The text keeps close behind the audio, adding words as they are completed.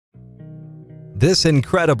This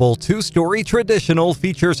incredible two-story traditional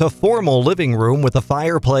features a formal living room with a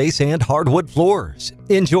fireplace and hardwood floors.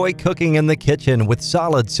 Enjoy cooking in the kitchen with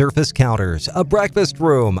solid surface counters, a breakfast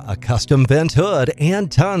room, a custom vent hood,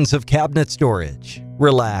 and tons of cabinet storage.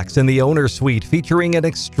 Relax in the owner's suite featuring an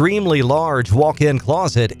extremely large walk-in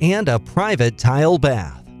closet and a private tile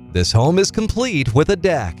bath. This home is complete with a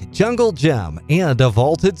deck, jungle gym, and a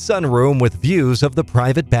vaulted sunroom with views of the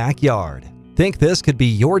private backyard. Think this could be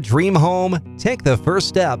your dream home? Take the first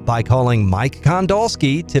step by calling Mike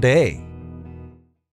Kondalski today.